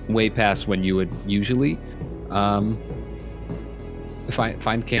 way past when you would usually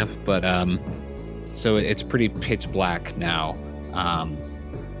find camp. But so it's pretty pitch black now.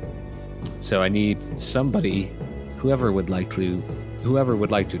 So I need somebody, whoever would like to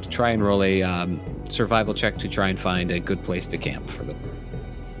try and roll a survival check to try and find a good place to camp for them.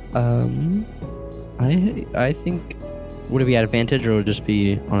 I think, would it be at advantage or would it just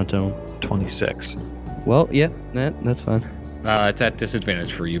be on its own? 26. Well, yeah, that's fine. It's at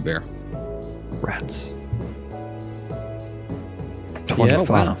disadvantage for you, Bear. Rats. Yeah, 25.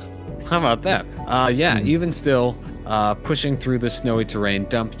 wow. How about that? Even still, pushing through the snowy terrain,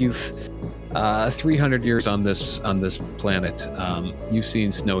 Dump, you've 300 years on this planet. You've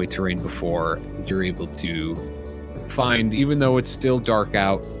seen snowy terrain before. You're able to find, even though it's still dark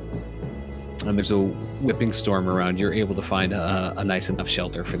out and there's a whipping storm around, you're able to find a nice enough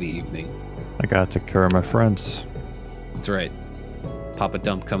shelter for the evening. I gotta take care of my friends. That's right. Papa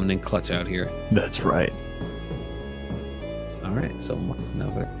Dump coming in clutch out here. That's right. All right, so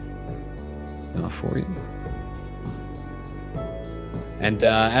another for you. And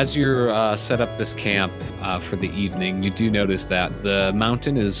as you're set up this camp for the evening, you do notice that the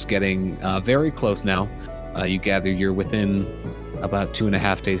mountain is getting very close now. You gather you're within about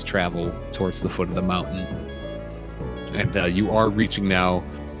 2.5 days travel towards the foot of the mountain. And you are reaching now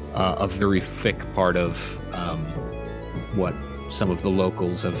a very thick part of what some of the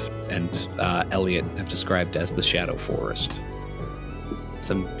locals and Elliot have described as the Shadow Forest.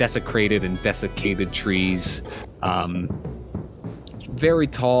 Some desecrated and desiccated trees, very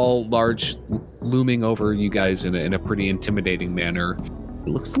tall, large, looming over you guys in a pretty intimidating manner. It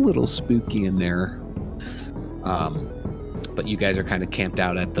looks a little spooky in there. But you guys are kind of camped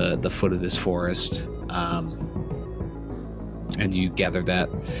out at the foot of this forest. And you gather that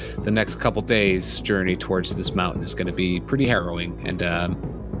the next couple days' journey towards this mountain is going to be pretty harrowing and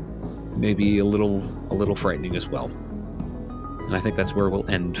maybe a little frightening as well. And I think that's where we'll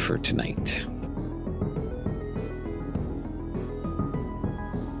end for tonight.